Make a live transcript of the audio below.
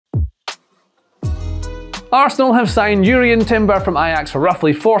Arsenal have signed Jurrien Timber from Ajax for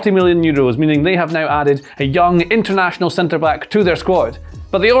roughly 40 million euros, meaning they have now added a young international centre-back to their squad.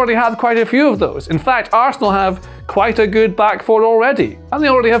 But they already had quite a few of those. In fact, Arsenal have quite a good back four already. And they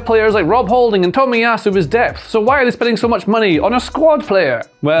already have players like Rob Holding and Tomiyasu as depth, so why are they spending so much money on a squad player?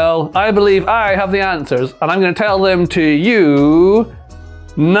 Well, I believe I have the answers, and I'm going to tell them to you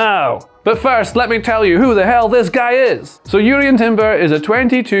now. But first, let me tell you who the hell this guy is. So Jurrien Timber is a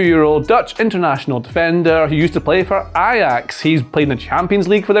 22-year-old Dutch international defender who used to play for Ajax. He's played in the Champions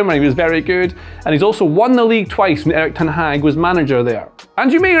League for them where he was very good, and he's also won the league twice when Erik ten Hag was manager there.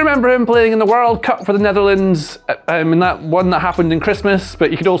 And you may remember him playing in the World Cup for the Netherlands in that one that happened in Christmas,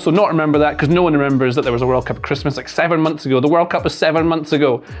 but you could also not remember that because no one remembers that there was a World Cup at Christmas like 7 months ago. The World Cup was 7 months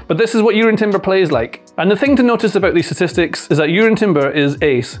ago. But this is what Jurrien Timber plays like. And the thing to notice about these statistics is that Jurrien Timber is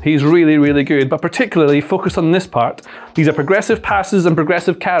ace. He's really good, but particularly focus on this part. These are progressive passes and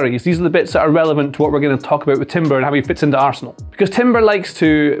progressive carries. These are the bits that are relevant to what we're going to talk about with Timber and how he fits into Arsenal. Because Timber likes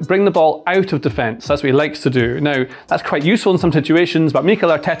to bring the ball out of defence. That's what he likes to do. Now, that's quite useful in some situations, but Mikel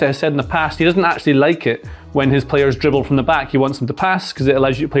Arteta has said in the past he doesn't actually like it when his players dribble from the back. He wants them to pass because it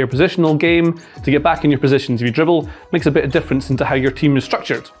allows you to play a positional game to get back in your positions. If you dribble, it makes a bit of difference into how your team is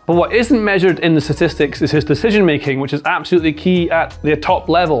structured. But what isn't measured in the statistics is his decision making, which is absolutely key at the top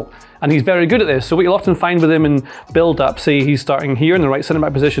level. And he's very good at this. So what you'll often find with him in build-up, say he's starting here in the right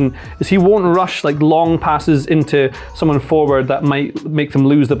centre-back position, is he won't rush like long passes into someone forward that might make them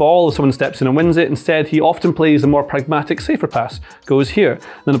lose the ball if someone steps in and wins it. Instead, he often plays a more pragmatic, safer pass. Goes here,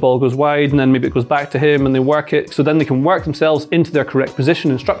 then the ball goes wide, and then maybe it goes back to him and they work it. So then they can work themselves into their correct position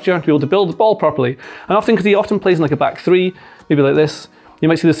and structure to be able to build the ball properly. And often, because he often plays in like a back three, maybe like this, you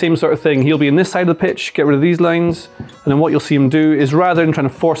might see the same sort of thing. He'll be in this side of the pitch, get rid of these lines, and then what you'll see him do is rather than trying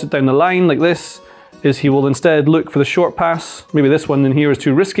to force it down the line like this, is he will instead look for the short pass. Maybe this one in here is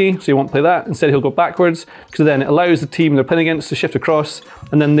too risky, so he won't play that. Instead, he'll go backwards, because then it allows the team they're playing against to shift across,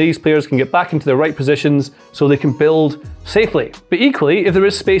 and then these players can get back into their right positions so they can build safely. But equally, if there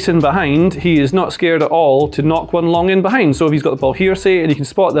is space in behind, he is not scared at all to knock one long in behind. So if he's got the ball here, say, and you can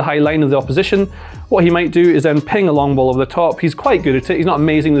spot the high line of the opposition, what he might do is then ping a long ball over the top. He's quite good at it. He's not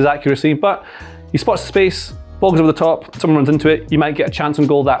amazing with his accuracy, but he spots the space, ball goes over the top, someone runs into it, you might get a chance on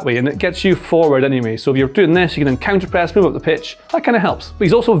goal that way, and it gets you forward anyway. So if you're doing this, you can then counter press, move up the pitch, that kind of helps. But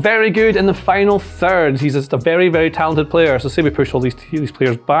he's also very good in the final third. He's just a very talented player. So say we push all these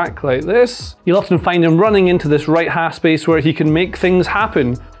players back like this, you'll often find him running into this right half space where he can make things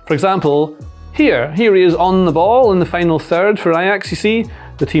happen. For example, here he is on the ball in the final third for Ajax, you see.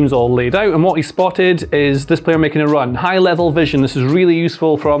 The team's all laid out, and what he spotted is this player making a run. High level vision. This is really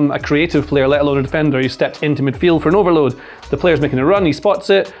useful from a creative player, let alone a defender. He stepped into midfield for an overload. The player's making a run, he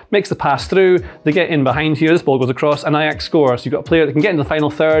spots it, makes the pass through, they get in behind here, this ball goes across, and Ajax scores. So you've got a player that can get into the final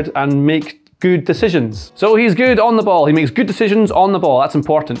third and make good decisions. So he's good on the ball. He makes good decisions on the ball. That's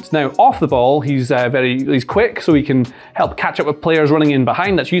important. Now off the ball, he's quick, so he can help catch up with players running in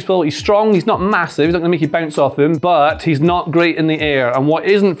behind. That's useful. He's strong. He's not massive. He's not going to make you bounce off him, but he's not great in the air. And what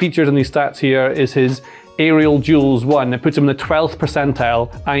isn't featured in these stats here is his aerial duels won. It puts him in the 12th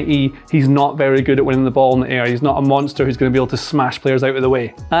percentile, i.e. he's not very good at winning the ball in the air. He's not a monster who's going to be able to smash players out of the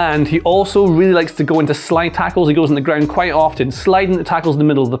way. And he also really likes to go into slide tackles. He goes on the ground quite often, sliding the tackles in the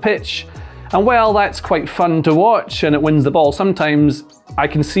middle of the pitch. And while that's quite fun to watch and it wins the ball, sometimes I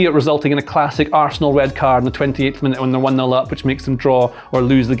can see it resulting in a classic Arsenal red card in the 28th minute when they're 1-0 up, which makes them draw or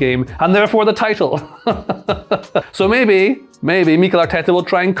lose the game, and therefore the title. So maybe Mikel Arteta will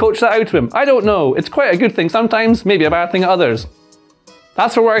try and coach that out of him. I don't know. It's quite a good thing sometimes, maybe a bad thing at others.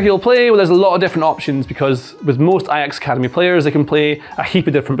 That's for where he'll play. Well, there's a lot of different options because with most Ajax Academy players, they can play a heap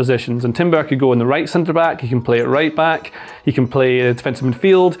of different positions. And Timber could go in the right centre-back, he can play at right back, he can play defensive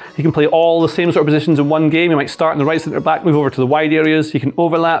midfield, he can play all the same sort of positions in one game. He might start in the right centre-back, move over to the wide areas, he can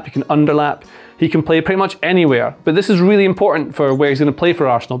overlap, he can underlap, he can play pretty much anywhere. But this is really important for where he's going to play for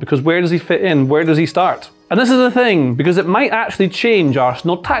Arsenal, because where does he fit in? Where does he start? And this is the thing, because it might actually change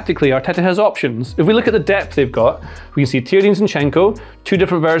Arsenal tactically. Arteta has options. If we look at the depth they've got, we can see Thierry and Zinchenko, two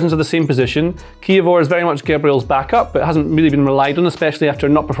different versions of the same position. Kievor is very much Gabriel's backup, but hasn't really been relied on, especially after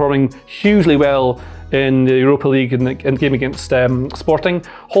not performing hugely well in the Europa League in the game against Sporting.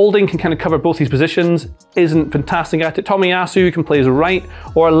 Holding can kind of cover both these positions, isn't fantastic at it. Tomiyasu can play as a right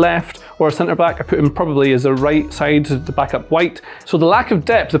or a left or a centre-back. I put him probably as a right side to back up White. So the lack of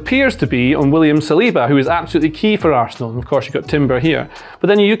depth appears to be on William Saliba, who is absolutely key for Arsenal. And of course you've got Timber here. But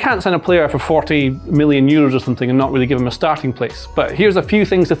then you can't sign a player for 40 million euros or something and not really give him a starting place. But here's a few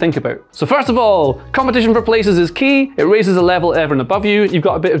things to think about. So first of all, competition for places is key. It raises the level ever and above you. You've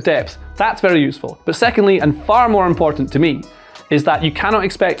got a bit of depth. That's very useful. But secondly, and far more important to me, is that you cannot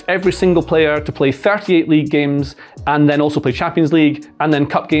expect every single player to play 38 league games and then also play Champions League and then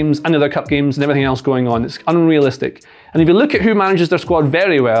cup games and other cup games and everything else going on. It's unrealistic. And if you look at who manages their squad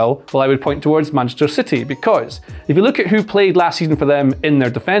very well, well, I would point towards Manchester City, because if you look at who played last season for them in their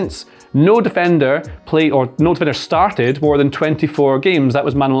defence, no defender started more than 24 games. That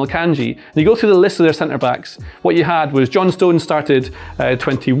was Manuel Akanji. And you go through the list of their centre-backs, what you had was John Stones started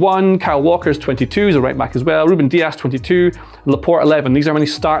 21, Kyle Walker's 22, he's a right back as well, Ruben Dias 22, Laporte 11. These are how many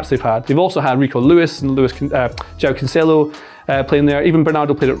starts they've had. They've also had Rico Lewis and João Cancelo playing there. Even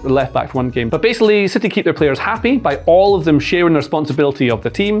Bernardo played at left back for one game. But basically, City keep their players happy by all of them sharing the responsibility of the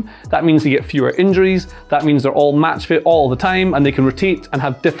team. That means they get fewer injuries. That means they're all match fit all the time, and they can rotate and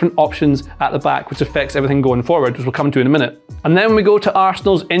have different options at the back, which affects everything going forward, which we'll come to in a minute. And then we go to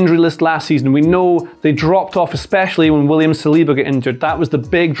Arsenal's injury list last season. We know they dropped off, especially when William Saliba got injured. That was the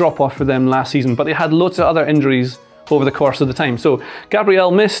big drop off for them last season, but they had loads of other injuries over the course of the time. So Gabriel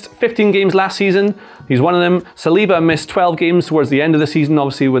missed 15 games last season. He's one of them. Saliba missed 12 games towards the end of the season,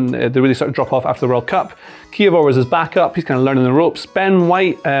 obviously when they really started to drop off after the World Cup. Kiyovor was his backup. He's kind of learning the ropes. Ben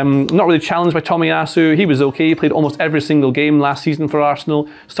White, not really challenged by Tomiyasu. He was okay. He played almost every single game last season for Arsenal.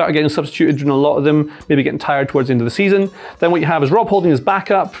 Started getting substituted in a lot of them, maybe getting tired towards the end of the season. Then what you have is Rob Holding his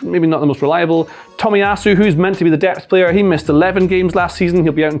backup, maybe not the most reliable. Tomiyasu, who's meant to be the depth player, he missed 11 games last season.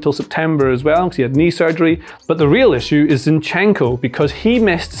 He'll be out until September as well because he had knee surgery. But the real issue is Zinchenko, because he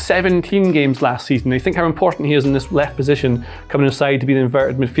missed 17 games last season. They think how important he is in this left position, coming inside to be the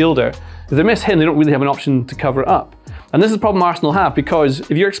inverted midfielder. If they miss him, they don't really have an option to cover it up. And this is a problem Arsenal have, because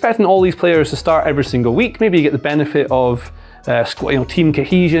if you're expecting all these players to start every single week, maybe you get the benefit of team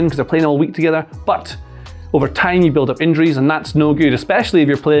cohesion because they're playing all week together, but over time you build up injuries, and that's no good, especially if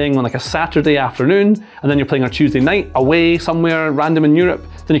you're playing on like a Saturday afternoon and then you're playing on a Tuesday night away somewhere random in Europe.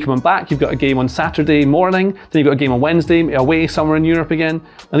 Then you're coming back, you've got a game on Saturday morning, then you've got a game on Wednesday away somewhere in Europe again.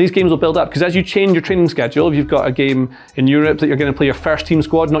 And these games will build up because as you change your training schedule, if you've got a game in Europe that you're going to play your first team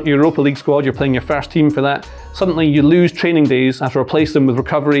squad, not your Europa League squad, you're playing your first team for that, suddenly you lose training days and have to replace them with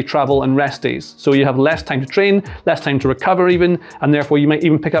recovery, travel and rest days. So you have less time to train, less time to recover even, and therefore you might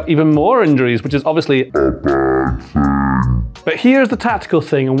even pick up even more injuries, which is obviously a bad thing. But here's the tactical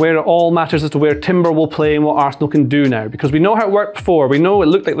thing and where it all matters as to where Timber will play and what Arsenal can do now, because we know how it worked before. We know it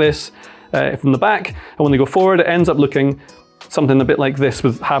looked like this from the back, and when they go forward it ends up looking something a bit like this,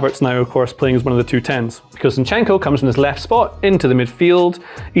 with Havertz now of course playing as one of the two 10s, because Zinchenko comes from his left spot into the midfield,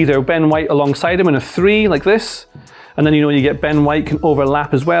 either Ben White alongside him in a 3 like this, and then you get Ben White can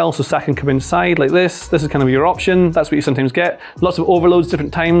overlap as well, so Saka can come inside like this. This is kind of your option. That's what you sometimes get. Lots of overloads,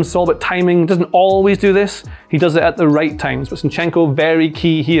 different times. It's all about timing. Doesn't always do this. He does it at the right times. But Zinchenko, very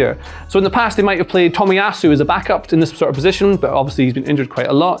key here. So in the past, they might have played Tomiyasu as a backup in this sort of position, but obviously he's been injured quite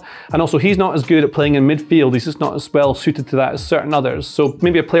a lot. And also he's not as good at playing in midfield. He's just not as well suited to that as certain others. So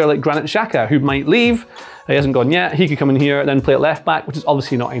maybe a player like Granit Xhaka, who might leave, he hasn't gone yet. He could come in here and then play at left back, which is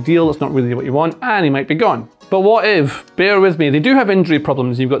obviously not ideal. It's not really what you want, and he might be gone. But what if, bear with me, they do have injury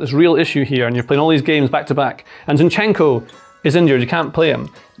problems. You've got this real issue here and you're playing all these games back to back, and Zinchenko is injured, you can't play him.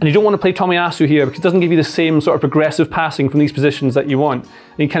 And you don't want to play Tomiyasu here because it doesn't give you the same sort of progressive passing from these positions that you want.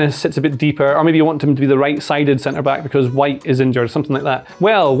 And he kind of sits a bit deeper, or maybe you want him to be the right-sided centre-back because White is injured, something like that.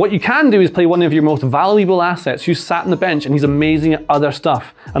 Well, what you can do is play one of your most valuable assets who's sat on the bench and he's amazing at other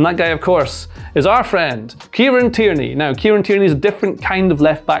stuff. And that guy, of course, is our friend, Kieran Tierney. Now, Kieran Tierney is a different kind of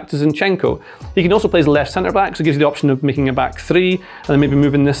left-back to Zinchenko. He can also play as a left centre-back, so it gives you the option of making a back 3, and then maybe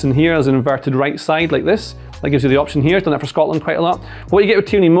moving this in here as an inverted right side like this. That gives you the option here. I've done that for Scotland quite a lot. But what you get with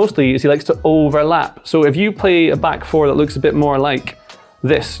Tierney mostly is he likes to overlap. So if you play a back 4 that looks a bit more like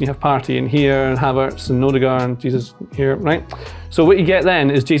this, you have Partey in here and Havertz and Odegaard and Jesus here, right? So what you get then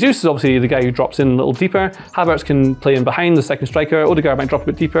is Jesus is obviously the guy who drops in a little deeper. Havertz can play in behind the second striker. Odegaard might drop a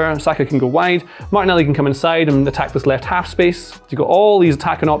bit deeper. Saka can go wide. Martinelli can come inside and attack this left half space. You've got all these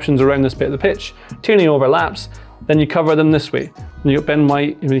attacking options around this bit of the pitch. Tierney overlaps. Then you cover them this way. And you've got Ben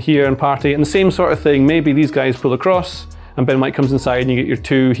White here and Partey, and the same sort of thing. Maybe these guys pull across, and Ben White comes inside, and you get your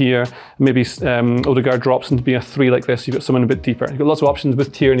 2 here. Maybe Odegaard drops into being a 3 like this. You've got someone a bit deeper. You've got lots of options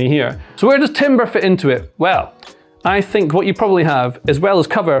with Tierney here. So where does Timber fit into it? Well, I think what you probably have, as well as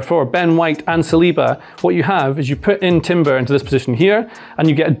cover for Ben White and Saliba, what you have is you put in Timber into this position here, and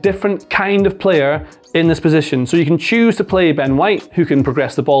you get a different kind of player in this position. So you can choose to play Ben White, who can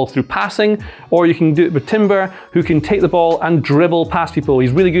progress the ball through passing, or you can do it with Timber, who can take the ball and dribble past people.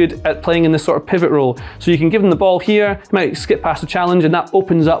 He's really good at playing in this sort of pivot role. So you can give him the ball here, he might skip past the challenge, and that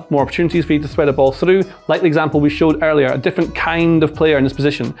opens up more opportunities for you to thread a ball through. Like the example we showed earlier, a different kind of player in this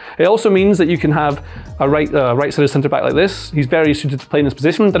position. It also means that you can have a right-sided centre-back like this. He's very suited to playing this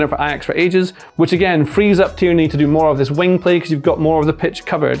position, done it for Ajax for ages, which again frees up Tierney to do more of this wing play because you've got more of the pitch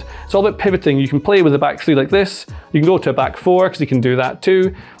covered. It's all about pivoting. You can play with a back three like this. You can go to a back four because you can do that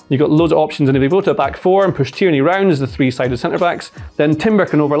too. You've got loads of options, and if you go to a back four and push Tierney round as the three-sided centre-backs, then Timber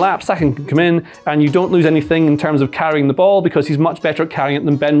can overlap, Saka can come in, and you don't lose anything in terms of carrying the ball because he's much better at carrying it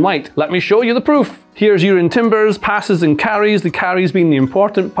than Ben White. Let me show you the proof. Here's Jurrien Timber's passes and carries, the carries being the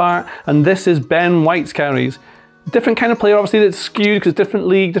important part, and this is Ben White's carries. Different kind of player, obviously, that's skewed because different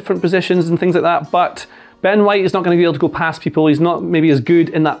league, different positions and things like that, but Ben White is not going to be able to go past people. He's not maybe as good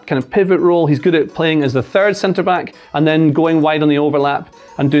in that kind of pivot role. He's good at playing as the third centre-back and then going wide on the overlap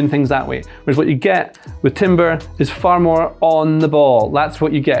and doing things that way. Whereas what you get with Timber is far more on the ball. That's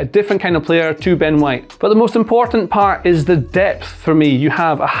what you get, a different kind of player to Ben White. But the most important part is the depth for me. You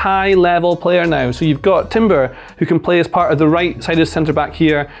have a high-level player now. So you've got Timber, who can play as part of the right-sided centre-back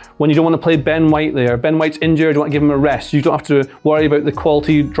here when you don't want to play Ben White there. Ben White's injured, you want to give him a rest. You don't have to worry about the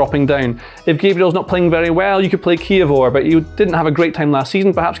quality dropping down. If Gabriel's not playing very well, you could play Kievor, but you didn't have a great time last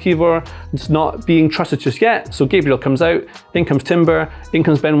season. Perhaps Kievor is not being trusted just yet. So Gabriel comes out, in comes Timber, in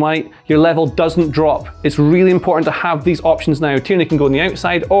comes Ben White. Your level doesn't drop. It's really important to have these options now. Tierney can go on the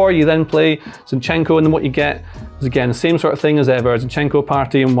outside, or you then play Zinchenko, and then what you get is again the same sort of thing as ever. Zinchenko,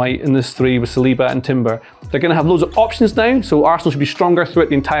 Partey and White in this three with Saliba and Timber. They're going to have loads of options now, so Arsenal should be stronger throughout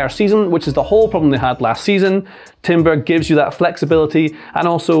the entire season, which is the whole problem they had last season. Timber gives you that flexibility, and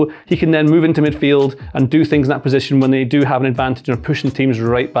also he can then move into midfield and do things in that position when they do have an advantage and are pushing teams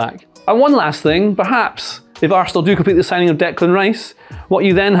right back. And one last thing, perhaps if Arsenal do complete the signing of Declan Rice, what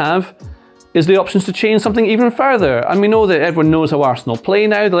you then have is the options to change something even further. And we know that everyone knows how Arsenal play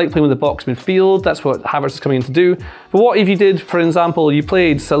now. They like playing with the box midfield. That's what Havertz is coming in to do. But what if you did, for example, you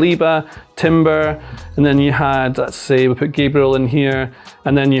played Saliba, Timber, and then you had, let's say, we put Gabriel in here,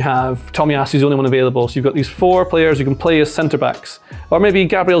 and then you have Tomiyasu is the only one available. So you've got these four players who can play as centre-backs. Or maybe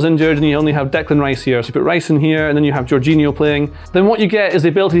Gabriel's injured and you only have Declan Rice here. So you put Rice in here, and then you have Jorginho playing. Then what you get is the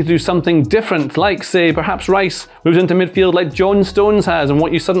ability to do something different, like, say, perhaps Rice moves into midfield like John Stones has, and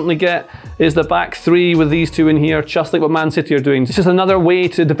what you suddenly get is the back three with these two in here, just like what Man City are doing. It's just another way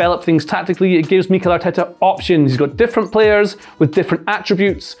to develop things tactically. It gives Mikel Arteta options. He's got different players with different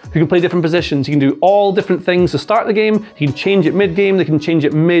attributes who can play different positions. He can do all different things to start the game. He can change it mid-game. They can change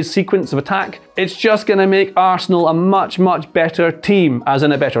it mid-sequence of attack. It's just going to make Arsenal a much, much better team, as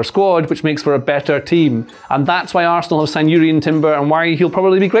in a better squad, which makes for a better team. And that's why Arsenal have signed Jurrien Timber and why he'll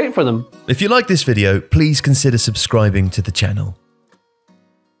probably be great for them. If you like this video, please consider subscribing to the channel.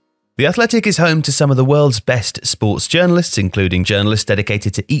 The Athletic is home to some of the world's best sports journalists, including journalists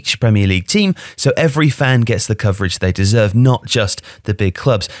dedicated to each Premier League team, so every fan gets the coverage they deserve, not just the big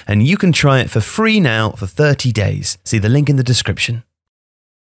clubs. And you can try it for free now for 30 days. See the link in the description.